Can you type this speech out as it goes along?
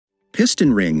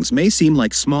Piston rings may seem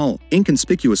like small,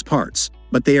 inconspicuous parts,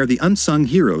 but they are the unsung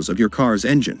heroes of your car's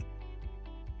engine.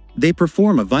 They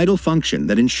perform a vital function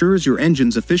that ensures your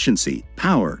engine's efficiency,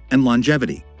 power, and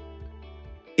longevity.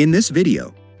 In this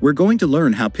video, we're going to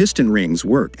learn how piston rings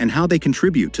work and how they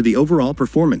contribute to the overall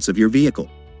performance of your vehicle.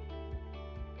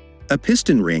 A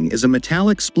piston ring is a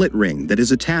metallic split ring that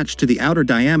is attached to the outer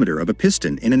diameter of a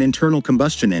piston in an internal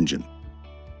combustion engine.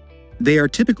 They are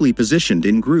typically positioned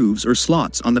in grooves or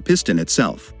slots on the piston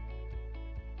itself.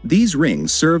 These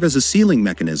rings serve as a sealing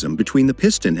mechanism between the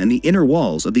piston and the inner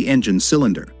walls of the engine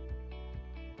cylinder.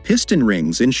 Piston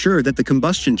rings ensure that the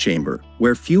combustion chamber,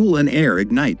 where fuel and air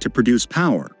ignite to produce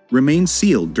power, remains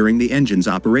sealed during the engine's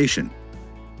operation.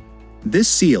 This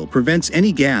seal prevents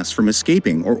any gas from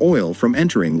escaping or oil from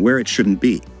entering where it shouldn't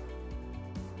be.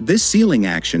 This sealing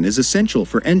action is essential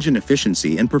for engine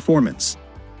efficiency and performance.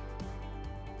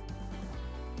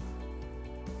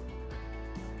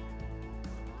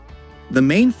 The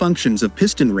main functions of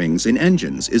piston rings in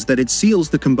engines is that it seals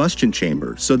the combustion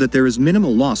chamber so that there is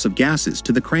minimal loss of gases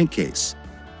to the crankcase.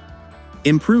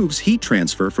 Improves heat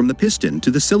transfer from the piston to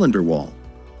the cylinder wall.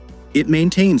 It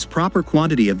maintains proper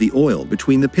quantity of the oil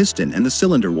between the piston and the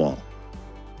cylinder wall.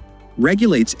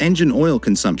 Regulates engine oil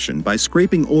consumption by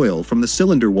scraping oil from the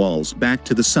cylinder walls back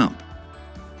to the sump.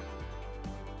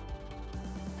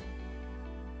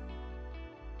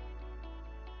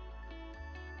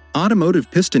 Automotive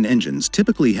piston engines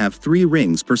typically have 3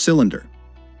 rings per cylinder.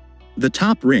 The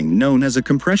top ring known as a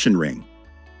compression ring.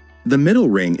 The middle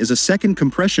ring is a second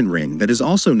compression ring that is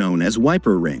also known as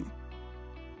wiper ring.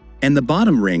 And the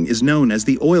bottom ring is known as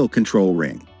the oil control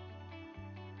ring.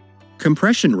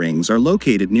 Compression rings are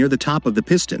located near the top of the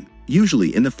piston,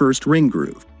 usually in the first ring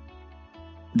groove.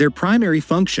 Their primary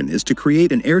function is to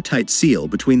create an airtight seal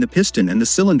between the piston and the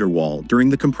cylinder wall during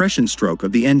the compression stroke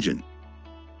of the engine.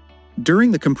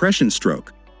 During the compression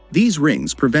stroke, these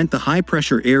rings prevent the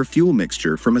high-pressure air-fuel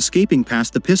mixture from escaping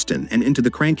past the piston and into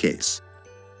the crankcase.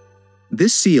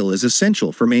 This seal is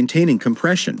essential for maintaining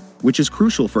compression, which is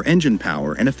crucial for engine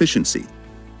power and efficiency.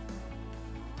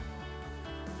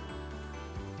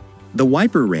 The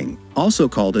wiper ring, also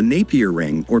called a Napier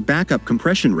ring or backup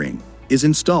compression ring, is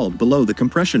installed below the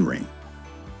compression ring.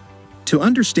 To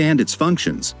understand its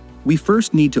functions, we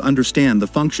first need to understand the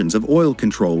functions of oil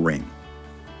control ring.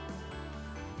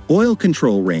 Oil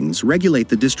control rings regulate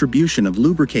the distribution of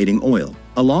lubricating oil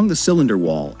along the cylinder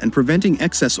wall and preventing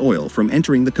excess oil from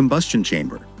entering the combustion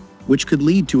chamber, which could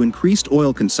lead to increased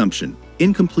oil consumption,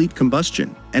 incomplete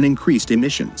combustion, and increased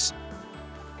emissions.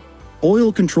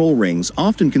 Oil control rings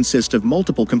often consist of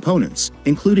multiple components,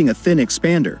 including a thin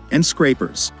expander and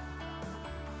scrapers.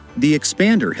 The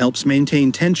expander helps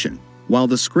maintain tension, while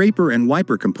the scraper and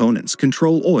wiper components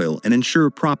control oil and ensure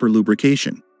proper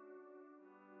lubrication.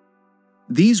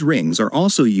 These rings are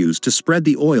also used to spread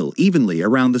the oil evenly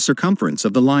around the circumference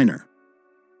of the liner.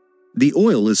 The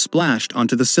oil is splashed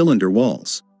onto the cylinder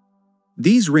walls.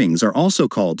 These rings are also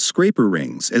called scraper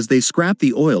rings as they scrap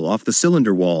the oil off the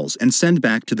cylinder walls and send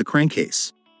back to the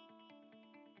crankcase.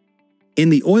 In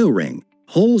the oil ring,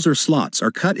 holes or slots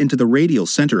are cut into the radial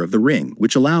center of the ring,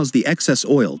 which allows the excess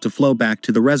oil to flow back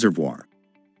to the reservoir.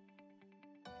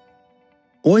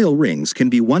 Oil rings can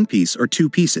be 1 piece or 2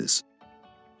 pieces.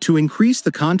 To increase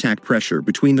the contact pressure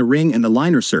between the ring and the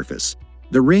liner surface,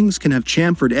 the rings can have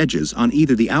chamfered edges on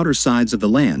either the outer sides of the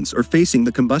lands or facing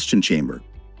the combustion chamber,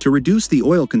 to reduce the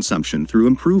oil consumption through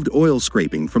improved oil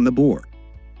scraping from the bore.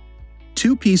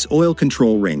 2-piece oil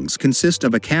control rings consist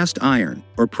of a cast iron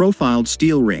or profiled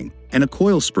steel ring and a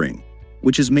coil spring,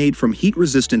 which is made from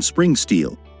heat-resistant spring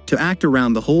steel, to act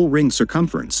around the whole ring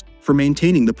circumference for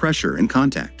maintaining the pressure and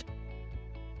contact.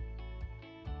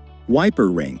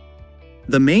 Wiper ring.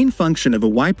 The main function of a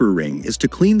wiper ring is to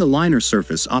clean the liner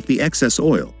surface off the excess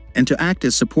oil and to act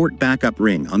as support backup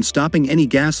ring on stopping any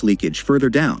gas leakage further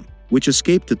down, which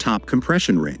escaped the top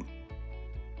compression ring.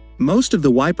 Most of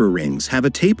the wiper rings have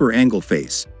a taper angle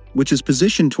face, which is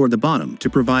positioned toward the bottom to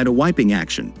provide a wiping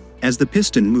action as the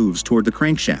piston moves toward the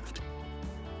crankshaft.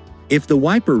 If the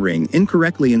wiper ring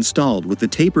incorrectly installed with the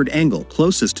tapered angle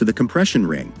closest to the compression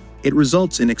ring, it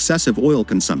results in excessive oil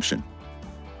consumption.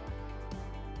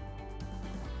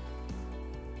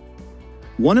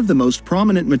 One of the most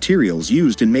prominent materials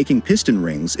used in making piston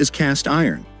rings is cast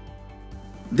iron.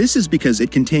 This is because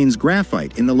it contains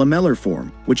graphite in the lamellar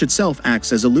form, which itself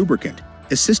acts as a lubricant,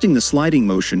 assisting the sliding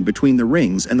motion between the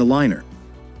rings and the liner.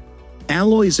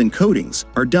 Alloys and coatings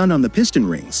are done on the piston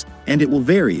rings, and it will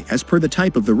vary as per the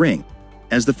type of the ring,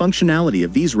 as the functionality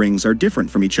of these rings are different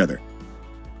from each other.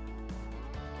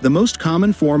 The most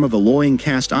common form of alloying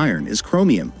cast iron is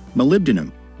chromium,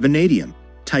 molybdenum, vanadium,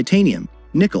 titanium,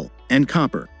 nickel, and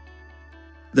copper.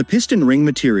 The piston ring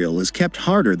material is kept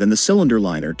harder than the cylinder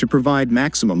liner to provide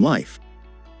maximum life.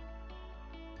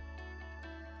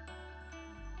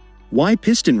 Why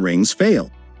piston rings fail?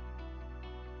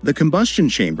 The combustion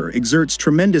chamber exerts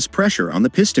tremendous pressure on the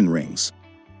piston rings.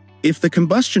 If the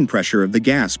combustion pressure of the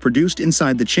gas produced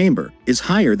inside the chamber is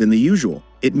higher than the usual,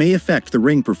 it may affect the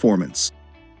ring performance.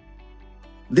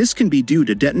 This can be due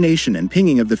to detonation and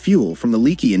pinging of the fuel from the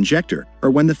leaky injector,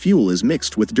 or when the fuel is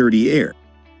mixed with dirty air.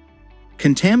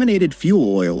 Contaminated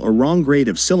fuel oil or wrong grade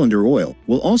of cylinder oil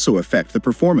will also affect the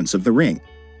performance of the ring.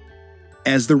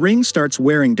 As the ring starts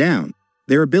wearing down,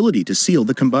 their ability to seal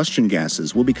the combustion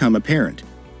gases will become apparent.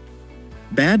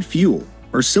 Bad fuel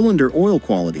or cylinder oil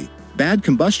quality, bad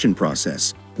combustion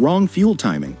process, wrong fuel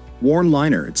timing, worn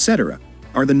liner, etc.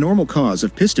 are the normal cause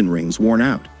of piston rings worn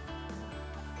out.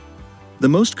 The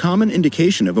most common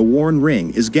indication of a worn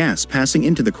ring is gas passing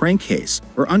into the crankcase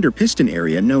or under piston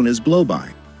area known as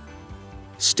blowby.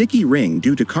 Sticky ring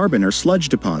due to carbon or sludge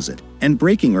deposit, and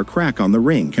breaking or crack on the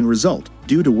ring can result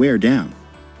due to wear down.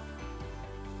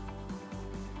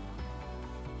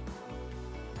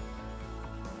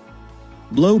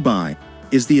 Blowby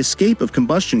is the escape of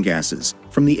combustion gases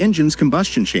from the engine's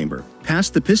combustion chamber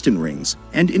past the piston rings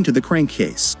and into the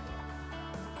crankcase.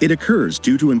 It occurs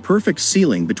due to imperfect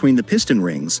sealing between the piston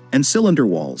rings and cylinder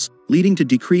walls, leading to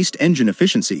decreased engine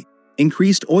efficiency,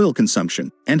 increased oil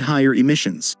consumption, and higher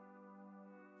emissions.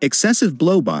 Excessive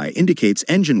blowby indicates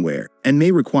engine wear and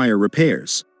may require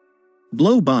repairs.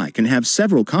 Blowby can have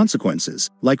several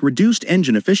consequences, like reduced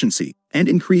engine efficiency and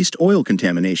increased oil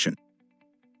contamination.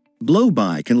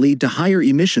 Blowby can lead to higher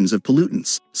emissions of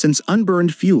pollutants, since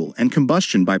unburned fuel and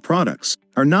combustion byproducts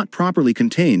are not properly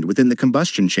contained within the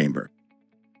combustion chamber.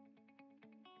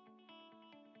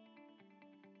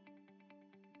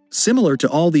 Similar to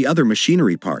all the other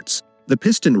machinery parts, the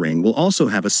piston ring will also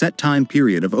have a set time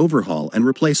period of overhaul and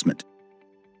replacement.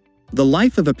 The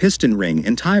life of a piston ring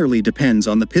entirely depends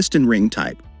on the piston ring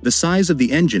type, the size of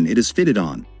the engine it is fitted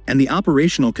on, and the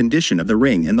operational condition of the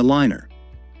ring and the liner.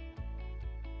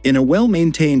 In a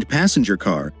well-maintained passenger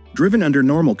car, driven under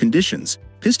normal conditions,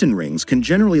 piston rings can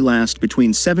generally last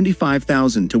between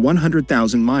 75,000 to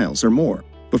 100,000 miles or more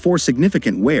before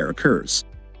significant wear occurs.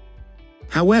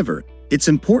 However, it's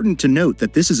important to note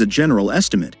that this is a general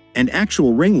estimate, and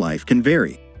actual ring life can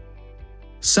vary.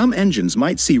 Some engines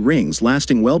might see rings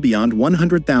lasting well beyond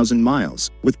 100,000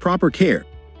 miles with proper care,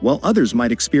 while others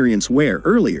might experience wear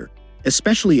earlier,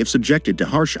 especially if subjected to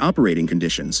harsh operating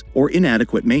conditions or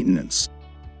inadequate maintenance.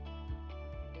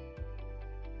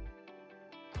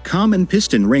 Common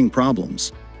piston ring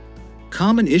problems.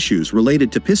 Common issues related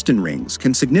to piston rings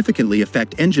can significantly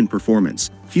affect engine performance,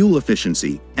 fuel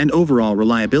efficiency, and overall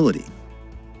reliability.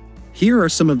 Here are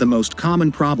some of the most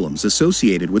common problems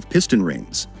associated with piston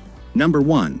rings. Number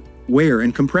 1. Wear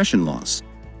and compression loss.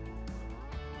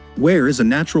 Wear is a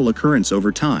natural occurrence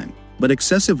over time, but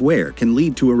excessive wear can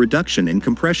lead to a reduction in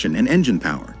compression and engine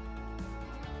power.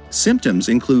 Symptoms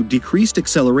include decreased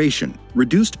acceleration,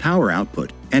 reduced power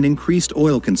output, and increased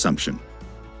oil consumption.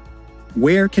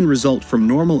 Wear can result from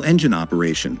normal engine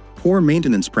operation, poor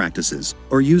maintenance practices,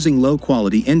 or using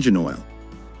low-quality engine oil.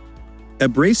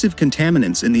 Abrasive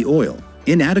contaminants in the oil,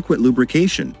 inadequate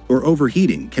lubrication, or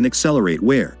overheating can accelerate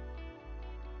wear.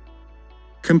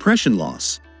 Compression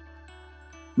loss.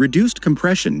 Reduced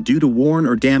compression due to worn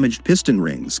or damaged piston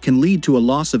rings can lead to a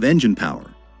loss of engine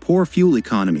power, poor fuel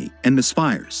economy, and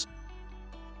misfires.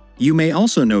 You may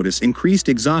also notice increased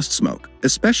exhaust smoke,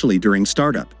 especially during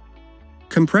startup.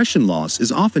 Compression loss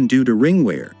is often due to ring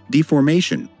wear,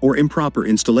 deformation, or improper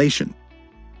installation.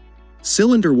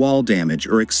 Cylinder wall damage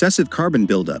or excessive carbon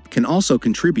buildup can also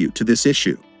contribute to this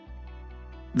issue.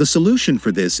 The solution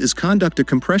for this is conduct a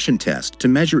compression test to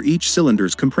measure each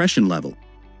cylinder's compression level.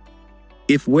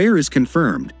 If wear is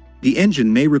confirmed, the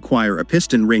engine may require a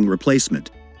piston ring replacement.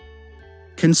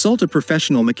 Consult a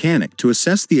professional mechanic to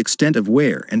assess the extent of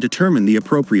wear and determine the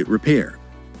appropriate repair.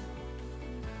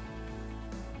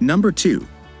 Number 2.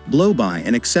 Blowby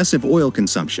and excessive oil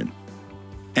consumption.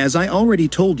 As I already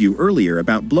told you earlier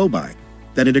about blowby,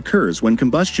 that it occurs when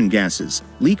combustion gases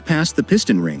leak past the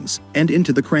piston rings and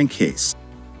into the crankcase.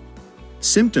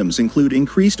 Symptoms include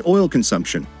increased oil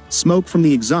consumption, smoke from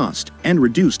the exhaust, and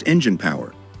reduced engine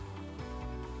power.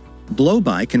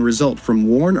 Blowby can result from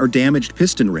worn or damaged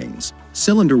piston rings,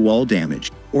 cylinder wall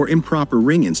damage, or improper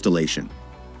ring installation.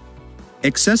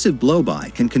 Excessive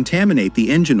blowby can contaminate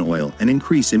the engine oil and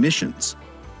increase emissions.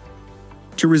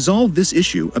 To resolve this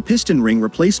issue, a piston ring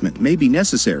replacement may be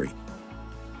necessary.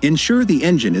 Ensure the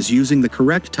engine is using the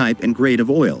correct type and grade of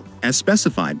oil, as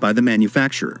specified by the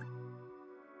manufacturer.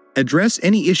 Address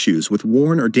any issues with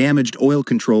worn or damaged oil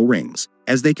control rings,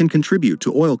 as they can contribute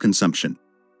to oil consumption.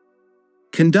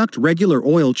 Conduct regular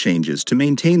oil changes to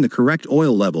maintain the correct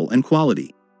oil level and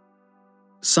quality.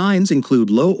 Signs include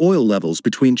low oil levels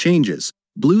between changes,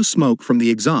 blue smoke from the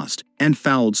exhaust, and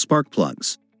fouled spark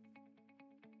plugs.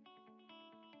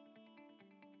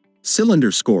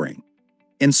 Cylinder scoring.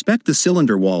 Inspect the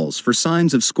cylinder walls for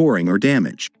signs of scoring or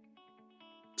damage.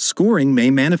 Scoring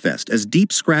may manifest as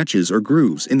deep scratches or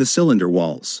grooves in the cylinder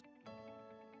walls.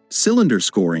 Cylinder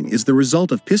scoring is the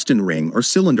result of piston ring or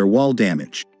cylinder wall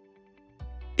damage.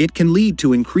 It can lead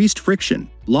to increased friction,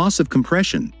 loss of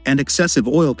compression, and excessive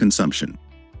oil consumption.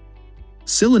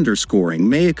 Cylinder scoring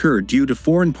may occur due to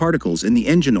foreign particles in the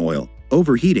engine oil,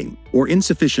 overheating, or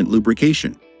insufficient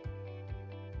lubrication.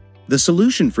 The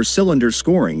solution for cylinder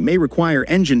scoring may require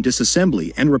engine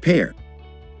disassembly and repair.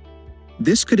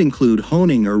 This could include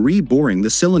honing or reboring the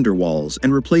cylinder walls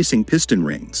and replacing piston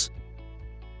rings.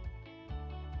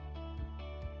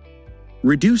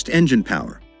 Reduced engine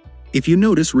power. If you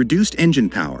notice reduced engine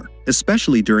power,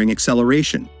 especially during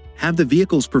acceleration, have the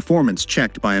vehicle's performance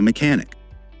checked by a mechanic.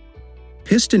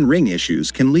 Piston ring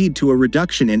issues can lead to a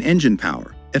reduction in engine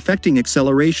power, affecting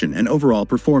acceleration and overall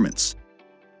performance.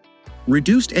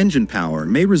 Reduced engine power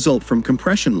may result from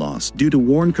compression loss due to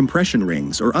worn compression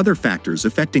rings or other factors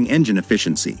affecting engine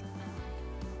efficiency.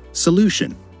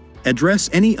 Solution: address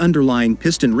any underlying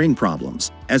piston ring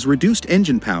problems, as reduced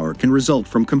engine power can result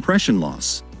from compression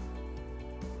loss.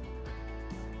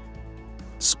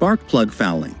 Spark plug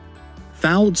fouling.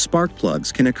 Fouled spark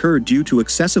plugs can occur due to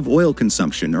excessive oil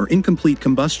consumption or incomplete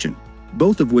combustion,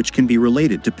 both of which can be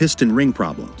related to piston ring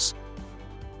problems.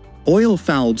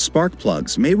 Oil-fouled spark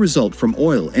plugs may result from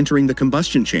oil entering the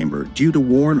combustion chamber due to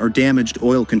worn or damaged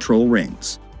oil control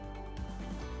rings.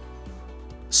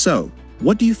 So,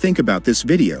 what do you think about this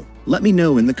video? Let me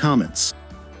know in the comments.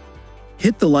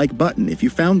 Hit the like button if you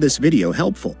found this video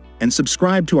helpful, and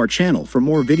subscribe to our channel for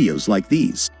more videos like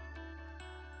these.